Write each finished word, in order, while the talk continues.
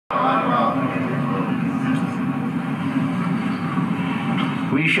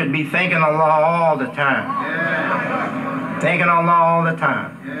We should be thanking Allah all the time. Thanking Allah all the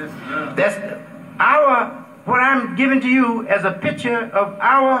time. That's what I'm giving to you as a picture of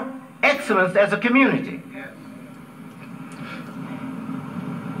our excellence as a community.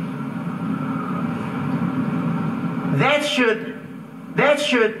 That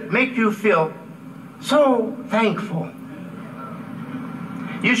should make you feel so thankful.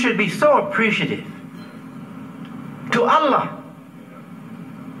 You should be so appreciative to Allah,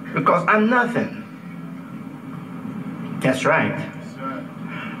 because I'm nothing. That's right.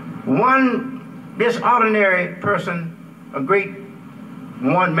 This ordinary person, a great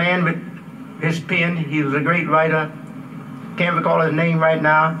one man with his pen, he was a great writer, can't recall his name right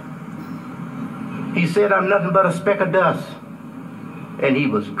now. He said, I'm nothing but a speck of dust. And he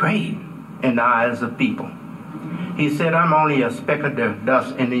was great in the eyes of people. He said, I'm only a speck of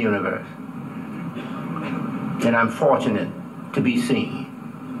dust in the universe. And I'm fortunate to be seen.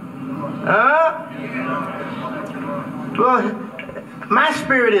 Well, my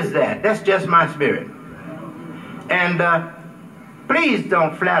spirit is that. That's just my spirit. And please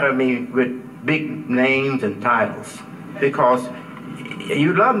don't flatter me with big names and titles, because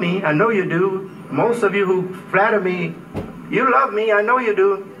you love me. I know you do. Most of you who flatter me, you love me. I know you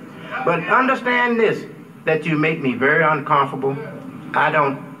do. But understand this, that you make me very uncomfortable.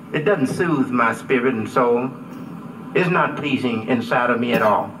 It doesn't soothe my spirit and soul. It's not pleasing inside of me at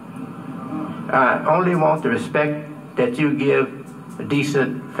all. I only want the respect that you give a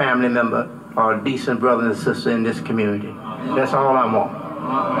decent family member or a decent brother and sister in this community. That's all I want.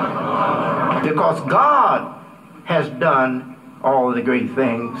 Because God has done all the great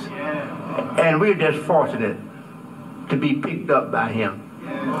things, and we're just fortunate to be picked up by Him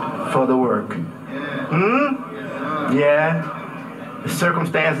for the work. Yeah. The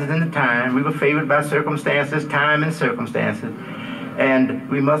circumstances and the time. We were favored by circumstances, time and circumstances. And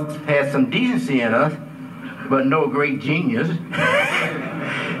we must have some decency in us, but no great genius.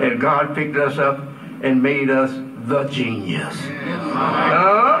 And God picked us up and made us the genius.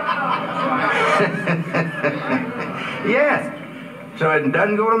 Yes. So it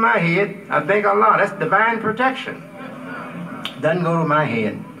doesn't go to my head. I thank Allah. That's divine protection. Doesn't go to my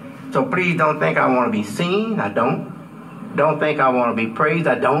head. So please don't think I want to be seen. I don't. Don't think I want to be praised.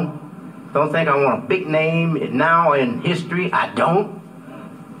 I don't. Don't think I want a big name now in history. I don't.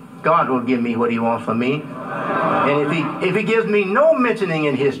 God will give me what He wants for me. And if he gives me no mentioning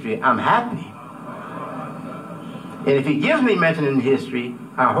in history, I'm happy. And if He gives me mentioning in history,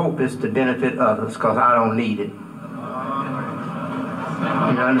 I hope it's to benefit others, because I don't need it.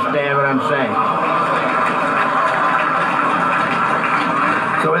 You understand what I'm saying?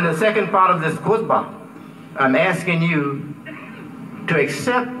 So in the second part of this khutbah, I'm asking you to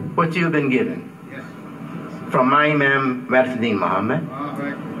accept what you've been given from my Imam, Deen Mohammed.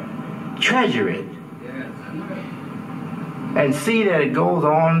 Treasure it. And see that it goes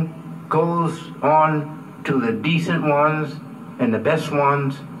on to the decent ones and the best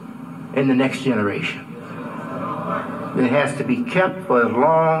ones in the next generation. It has to be kept for as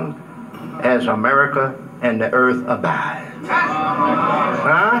long as America and the earth abide.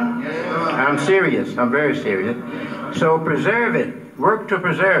 I'm serious. I'm very serious. So preserve it. Work to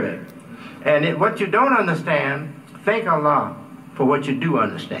preserve it. And what you don't understand, thank Allah for what you do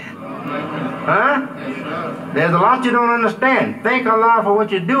understand. There's a lot you don't understand. Thank Allah for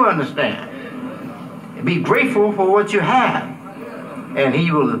what you do understand. Be grateful for what you have, and He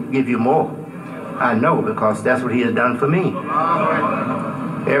will give you more. I know, because that's what He has done for me.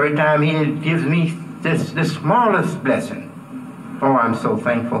 Every time He gives me this smallest blessing, oh, I'm so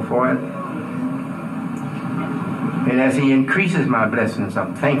thankful for it. And as He increases my blessings,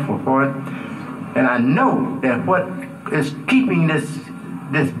 I'm thankful for it. And I know that what is keeping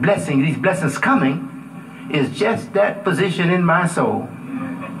these blessings coming, is just that position in my soul.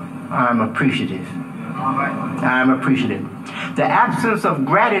 I'm appreciative. I'm appreciative. The absence of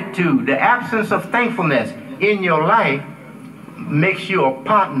gratitude, the absence of thankfulness in your life makes you a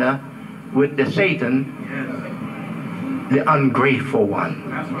partner with the Satan, the ungrateful one.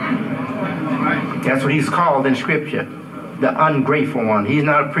 That's what he's called in Scripture, the ungrateful one. He's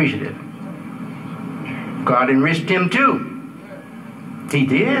not appreciative. God enriched him too. He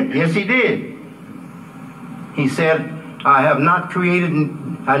did. Yes, He did. He said, I have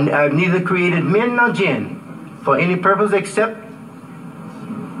neither created men nor jinn for any purpose except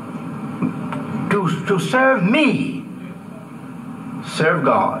to serve me. Serve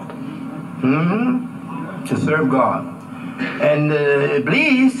God. To serve God. And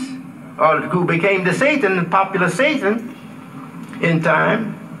Iblis, or who became the Satan, the popular Satan in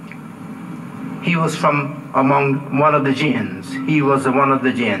time, he was from among one of the jinns. He was one of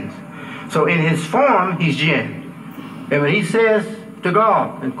the jinns. So in his form, he's jinn. And when he says to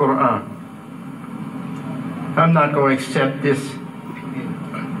God in Quran, I'm not going to accept this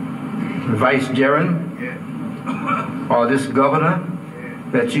vicegerent or this governor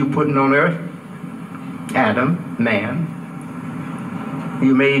that you putting on earth, Adam, man.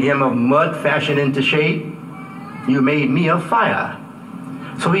 You made him of mud fashioned into shape. You made me of fire.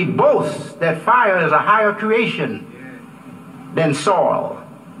 So he boasts that fire is a higher creation than soil,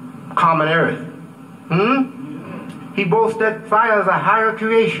 common earth. He boasts that fire is a higher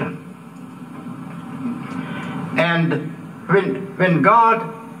creation. And when God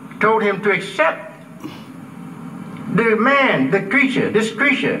told him to accept the man, the creature, this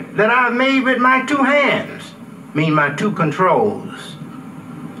creature that I made with my two hands, mean my two controls.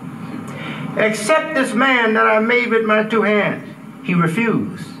 Accept this man that I made with my two hands. He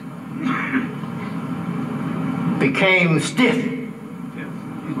refused. Became stiff.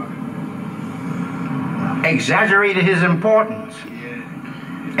 Exaggerated his importance.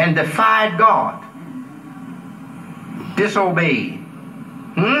 And defied God. Disobeyed.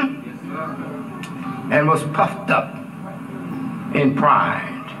 And was puffed up in pride.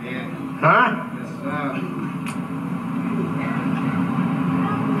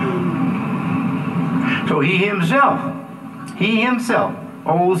 So he himself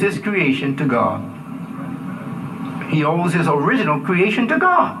owes his creation to God. He owes his original creation to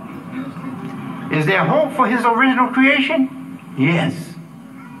God. Is there hope for his original creation? Yes.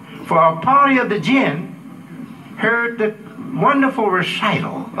 For a party of the jinn heard the wonderful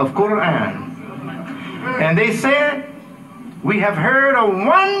recital of Quran. And they said, we have heard a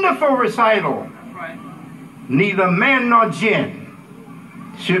wonderful recital. Neither man nor jinn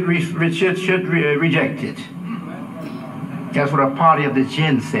should reject it. That's what a party of the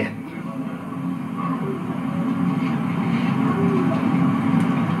jinn said.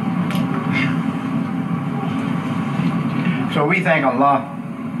 So we thank Allah.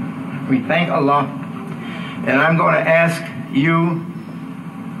 We thank Allah. And I'm going to ask you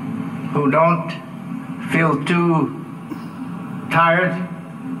who don't feel too tired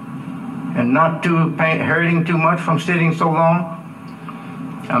and not too hurting too much from sitting so long,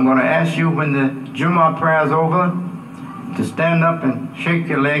 I'm going to ask you when the Juma'h prayer is over to stand up and shake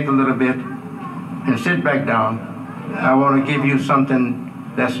your leg a little bit and sit back down. I want to give you something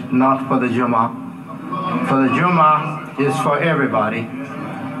that's not for the Juma'h. For the Juma'h is for everybody.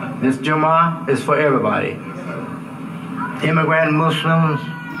 This Juma'h is for everybody. Immigrant Muslims,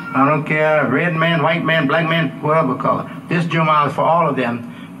 I don't care, red man, white man, black man, whatever color. This Juma'h is for all of them,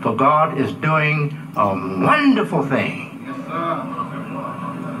 for God is doing a wonderful thing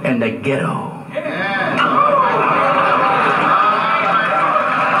in the ghetto.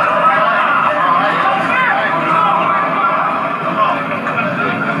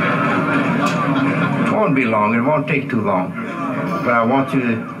 It won't be long, it won't take too long. But I want you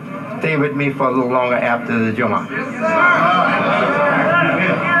to stay with me for a little longer after the Juma'h.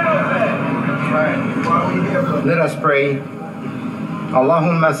 Let us pray.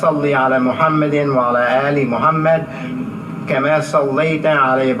 Allahumma salli ala Muhammadin wa ala ali Muhammad kama sallaita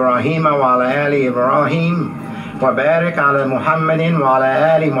ala Ibrahim wa ala ali Ibrahim wa barik ala Muhammadin wa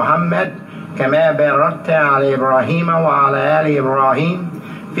ala ali Muhammad kama barakta ala Ibrahim wa ala ali Ibrahim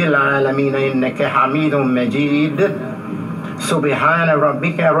fil alamin innaka Hamidum Majid. سبحان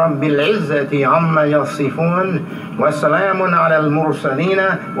ربك رب العزة عما يصفون وسلام على المرسلين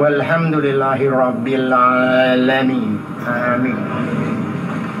والحمد لله رب العالمين آمين.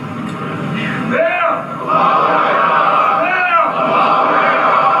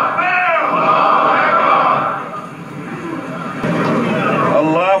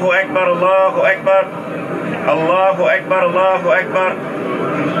 الله أكبر الله أكبر الله أكبر الله أكبر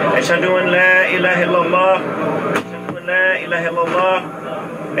أشهد أن لا إله إلا الله لا إله إلا الله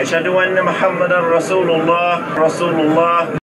أشهد أن محمدا رسول الله